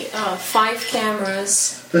movie, 5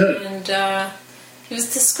 Cameras, and he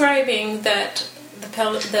was describing that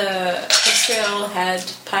Israel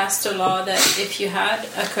had passed a law that if you had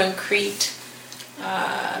a concrete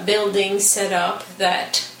building set up,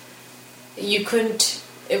 that you couldn't,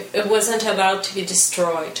 it wasn't allowed to be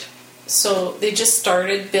destroyed. So they just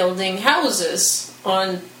started building houses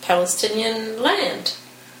on Palestinian land.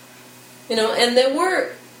 And there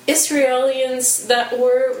were Israelis that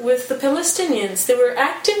were with the Palestinians. They were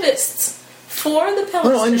activists for the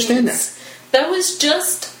Palestinians. Oh, I understand that. That was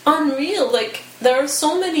just unreal. Like, there are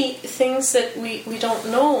so many things that we don't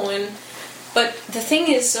know. But the thing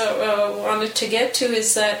is, I wanted to get to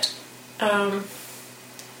is that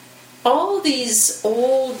all these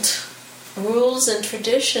old rules and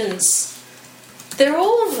traditions, they're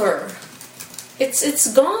over. It's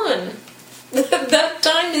gone. That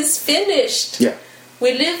time is finished. Yeah.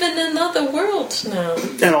 We live in another world now.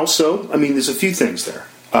 And also, I mean, there's a few things there.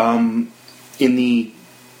 In the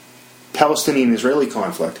Palestinian-Israeli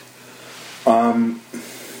conflict,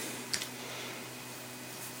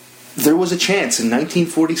 there was a chance in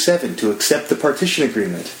 1947 to accept the partition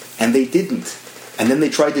agreement, and they didn't. And then they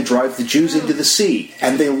tried to drive the Jews into the sea,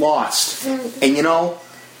 and they lost. And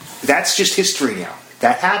that's just history now.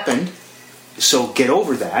 That happened. So get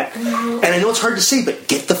over that. And I know it's hard to say, but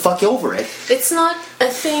get the fuck over it. It's not a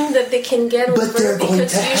thing that they can get over. But they're going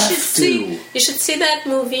to have to. You should see that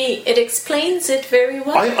movie. It explains it very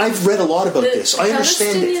well. I've read a lot about this. I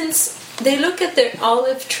understand it. They look at their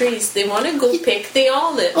olive trees. They want to go pick the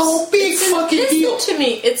olives. Oh, big fucking deal. Listen to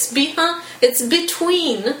me. It's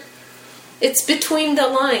between the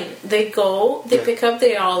line. They go, they pick up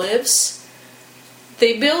the olives.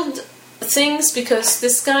 They build things because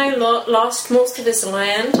this guy lost most of his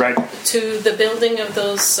land to the building of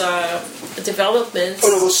those developments. Oh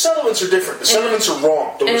no, those settlements are different. The settlements are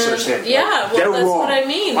wrong. Don't misunderstand. Yeah, They're that's wrong. what I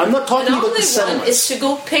mean. I'm not talking about the settlements. All they want is to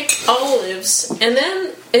go pick olives, and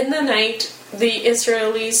then in the night the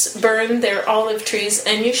Israelis burn their olive trees,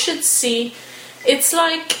 and you should see, it's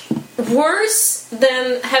like worse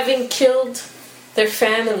than having killed their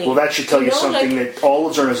family. Well, that should tell you something, that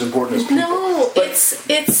olives aren't as important as people. No,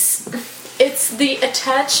 it's the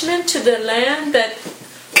attachment to the land that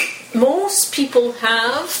most people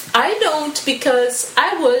have. I don't, because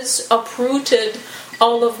I was uprooted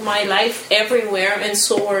all of my life everywhere, and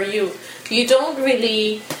so are you. You don't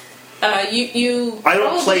really you I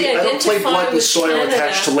don't play blood with soil Canada.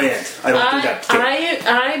 attached to land. I don't do that.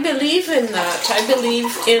 I believe in that. I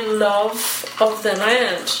believe in love of the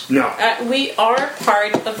land. No. We are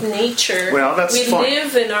part of nature. Well, that's we fine.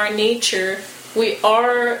 live in our nature. We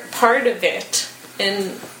are part of it,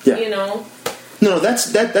 and you know. No,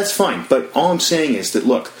 that's fine. But all I'm saying is that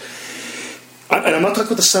look, and I'm not talking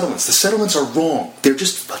about the settlements. The settlements are wrong. They're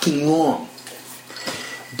just fucking wrong.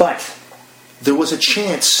 But there was a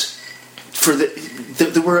chance for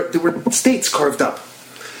there were states carved up,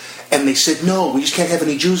 and they said no, we just can't have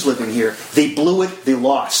any Jews living here. They blew it. They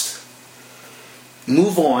lost.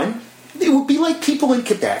 Move on. It would be like people in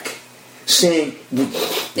Quebec saying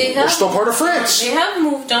we're still part of France. They have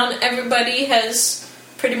moved on. Everybody has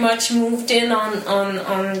pretty much moved in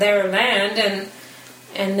on their land,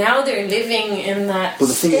 and now they're living in that Well,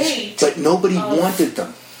 the thing state. is, but nobody wanted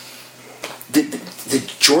them. The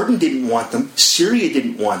Jordan didn't want them. Syria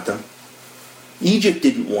didn't want them. Egypt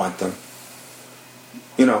didn't want them.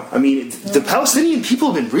 You know, I mean, the Palestinian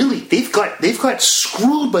people have been they've got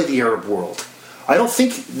screwed by the Arab world. I don't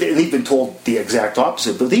think they've been told the exact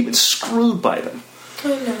opposite, but they've been screwed by them. I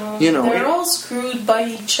know. You know, they're all screwed by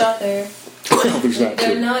each other. Well, there's that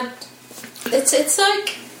They're too. not. It's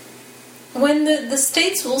like when the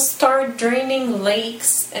states will start draining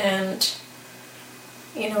lakes and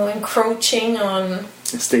encroaching on.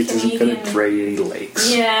 The States isn't going to Canadian- drain any lakes.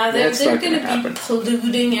 Yeah, they're That's not going to gonna happen. be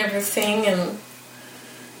polluting everything, and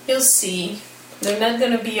you'll see. They're not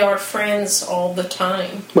going to be our friends all the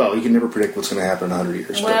time. Well, you can never predict what's going to happen in 100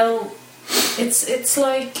 years. but- Well, it's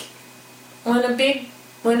like when a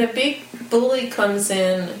big bully comes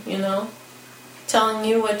in, telling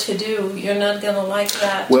you what to do, you're not going to like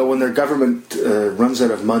that. Well, when their government runs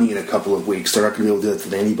out of money in a couple of weeks, they're not going to be able to do that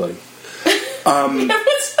to anybody.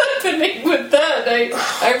 What's happening with that?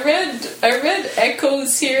 I read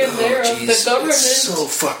echoes here and there of the government. It's so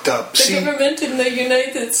fucked up. The government in the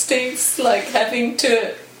United States, like having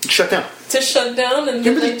to Shut down. shut down and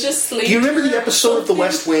Remember then legislate. Do you remember the episode of The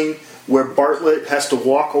West Wing where Bartlett has to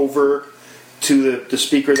walk over to the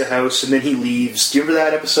Speaker of the House and then he leaves? Do you remember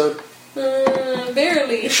that episode?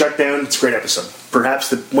 Barely. Shut down. It's a great episode.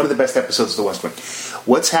 Perhaps one of the best episodes of The West Wing.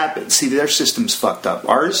 What's happened? See, their system's fucked up.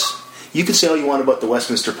 Ours, you can say all you want about the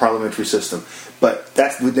Westminster parliamentary system, but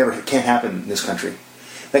that can't happen in this country.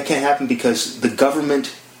 That can't happen because the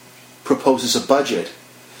government proposes a budget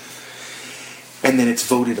and then it's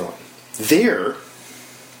voted on. There,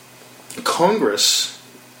 Congress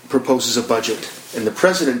proposes a budget and the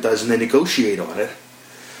president does, and they negotiate on it.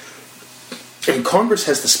 And Congress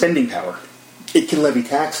has the spending power. It can levy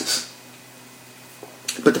taxes.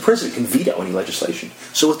 But the president can veto any legislation.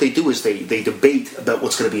 So what they do is they debate about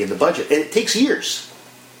what's going to be in the budget. And it takes years.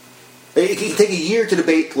 It can take a year to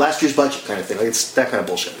debate last year's budget kind of thing. Like it's that kind of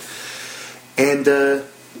bullshit. And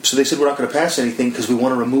so they said, we're not going to pass anything because we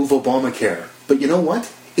want to remove Obamacare. But you know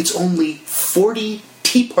what? It's only 40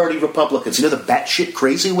 Tea Party Republicans. You know the batshit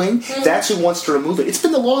crazy wing? Mm-hmm. That's who wants to remove it. It's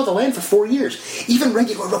been the law of the land for 4 years. Even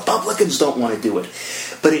regular Republicans don't want to do it.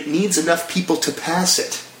 But it needs enough people to pass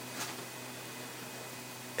it.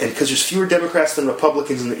 And because there's fewer Democrats than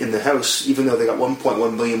Republicans in the House, even though they got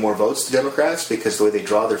 1.1 million more votes to Democrats, because the way they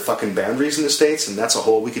draw their fucking boundaries in the states, and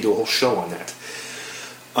we could do a whole show on that.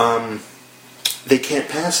 They can't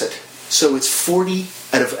pass it. So it's 40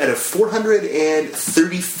 out of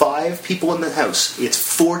 435 people in the House. It's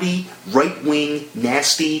 40 right-wing,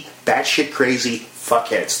 nasty, batshit crazy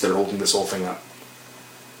fuckheads that are holding this whole thing up.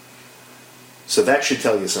 So that should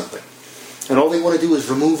tell you something. And all they want to do is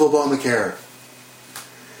remove Obamacare.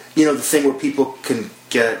 You know, the thing where people can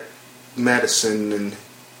get medicine and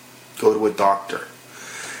go to a doctor.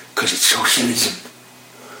 Because it's socialism.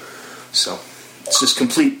 So, it's just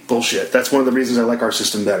complete bullshit. That's one of the reasons I like our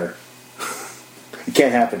system better. It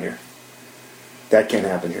can't happen here. That can't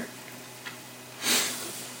happen here.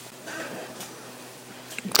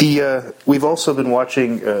 We've also been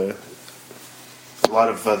watching a lot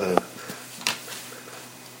of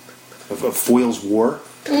Foyle's War.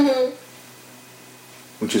 Mm-hmm.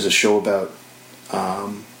 Which is a show about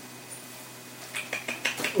a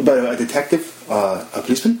detective, a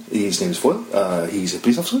policeman. His name is Foyle. He's a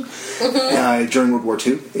police officer during World War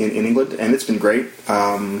II in England, and it's been great.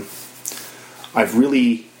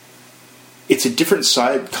 It's a different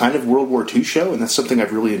side kind of World War II show, and that's something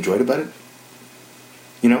I've really enjoyed about it.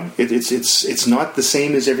 You know, it's not the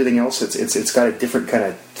same as everything else. It's got a different kind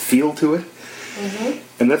of feel to it,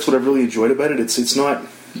 and that's what I've really enjoyed about it. It's not.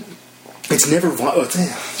 It's never violent. I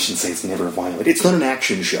shouldn't say it's never violent. It's not an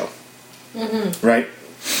action show, right?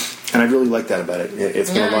 And I really like that about it. It's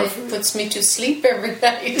been a lot of... It puts me to sleep every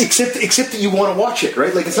night. Except that you want to watch it,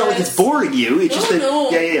 right? Like, it's not like it's boring you. It's just that... No.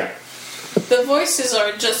 Yeah. The voices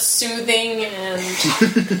are just soothing, and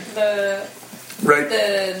the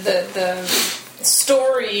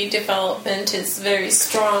story development is very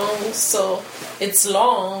strong, so it's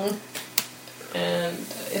long, and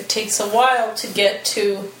it takes a while to get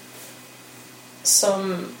to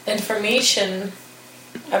some information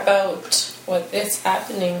about what is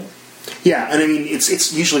happening. Yeah, and I mean,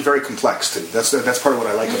 it's usually very complex, too. That's part of what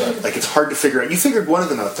I like about it. Like, it's hard to figure out. You figured one of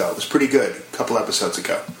them out, though. It was pretty good a couple episodes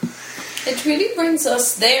ago. It really brings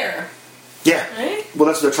us there. Yeah. Right? Well,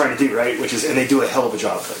 that's what they're trying to do, right? And they do a hell of a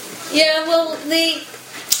job of it. Yeah, well,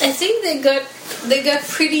 I think they got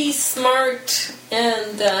pretty smart,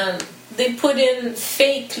 and they put in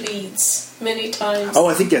fake leads many times. Oh,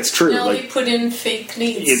 I think that's true. Now like, they put in fake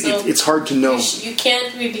leads. So it's hard to know. You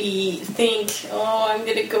can't really think, I'm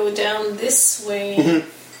going to go down this way.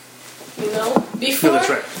 Mm-hmm. You know? Before, that's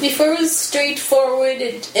right. Before it was straightforward,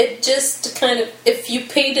 it just kind of, if you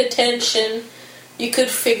paid attention, you could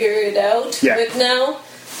figure it out. Yeah. But now,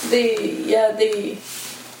 they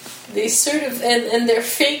sort of, and their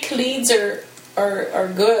fake leads are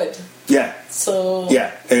good. Yeah. So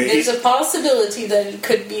yeah, there's a possibility that it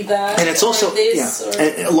could be that, and it's also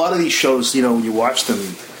and a lot of these shows. You know, when you watch them,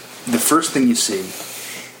 the first thing you see,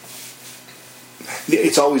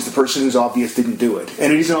 it's always the person who's obvious didn't do it,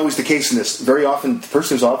 and it isn't always the case in this. Very often, the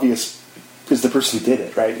person who's obvious is the person who did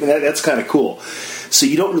it, right? And that's kind of cool. So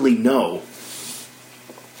you don't really know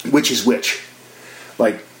which is which,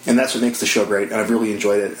 like, and that's what makes the show great. And I've really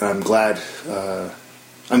enjoyed it, and I'm glad for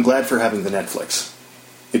having the Netflix.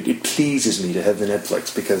 It pleases me to have the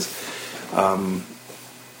Netflix because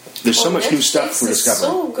there's so much new stuff we're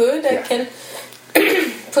discovering. It's so good. Yeah. I can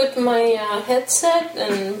put my headset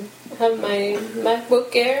and have my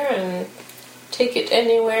MacBook Air and take it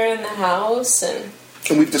anywhere in the house and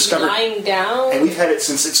we've discovered lying down. And we've had it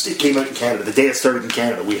since it came out in Canada. The day it started in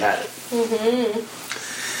Canada, we had it. Mm-hmm.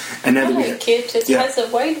 And now I like it. It has a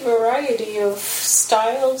wide variety of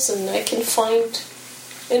styles, and I can find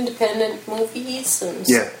independent movies and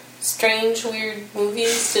strange, weird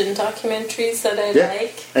movies and documentaries that I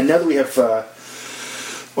like. And now that we have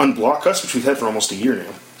Unblock Us, which we've had for almost a year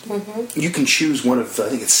now, you can choose one of, I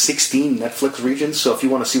think it's 16 Netflix regions. So if you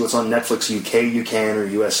want to see what's on Netflix UK, you can, or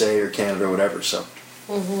USA or Canada or whatever. So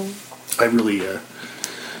I really,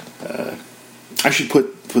 I should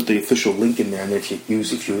put the official link in there, and if you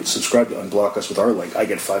subscribe to Unblock Us with our link, I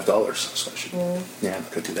get $5. So I should, I'm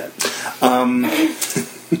going to do that.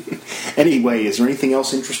 Anyway, is there anything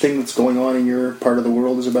else interesting that's going on in your part of the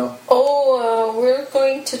world, Isabel? We're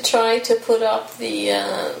going to try to put up the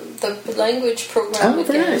language program again.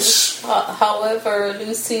 Very nice. However,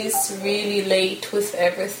 Lucy's really late with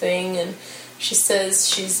everything, and she says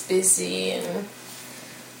she's busy, and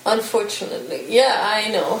unfortunately, I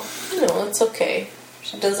know, it's okay.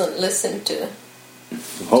 She doesn't listen to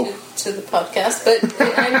the podcast, but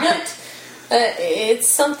I'm not. It's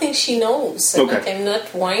something she knows. Okay. Like, I'm not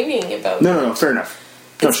whining about it. No, fair enough.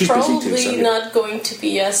 No, it's she's probably busy too, so not going to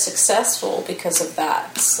be as successful because of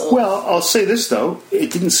that. So. Well, I'll say this though: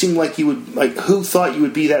 it didn't seem like you would. Like, who thought you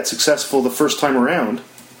would be that successful the first time around?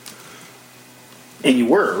 And you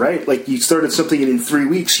were, right? Like, you started something, and in 3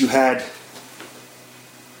 weeks you had.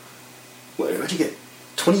 What did you get?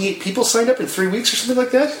 28 people signed up in 3 weeks or something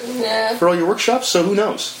like that? Yeah. For all your workshops? So who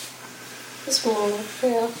knows? It's more,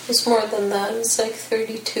 it's more than that. It's like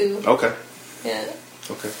 32. Okay. Yeah.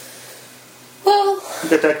 Okay. Well, We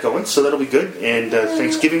got that going, so that'll be good. And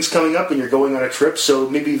Thanksgiving's coming up, and you're going on a trip, so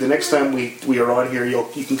maybe the next time we are on here,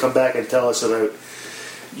 you can come back and tell us about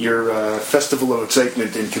your festival of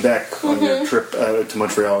excitement in Quebec on your trip to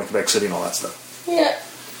Montreal and Quebec City and all that stuff. yeah.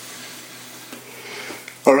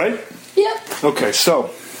 All right? Yep. Okay,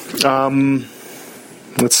 so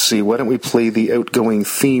let's see. Why don't we play the outgoing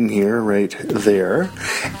theme here, right there,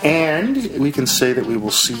 and we can say that we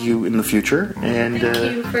will see you in the future. And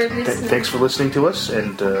Thank you for listening. thanks for listening to us,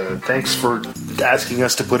 and thanks for asking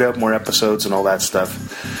us to put out more episodes and all that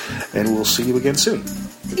stuff. And we'll see you again soon.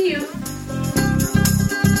 See you.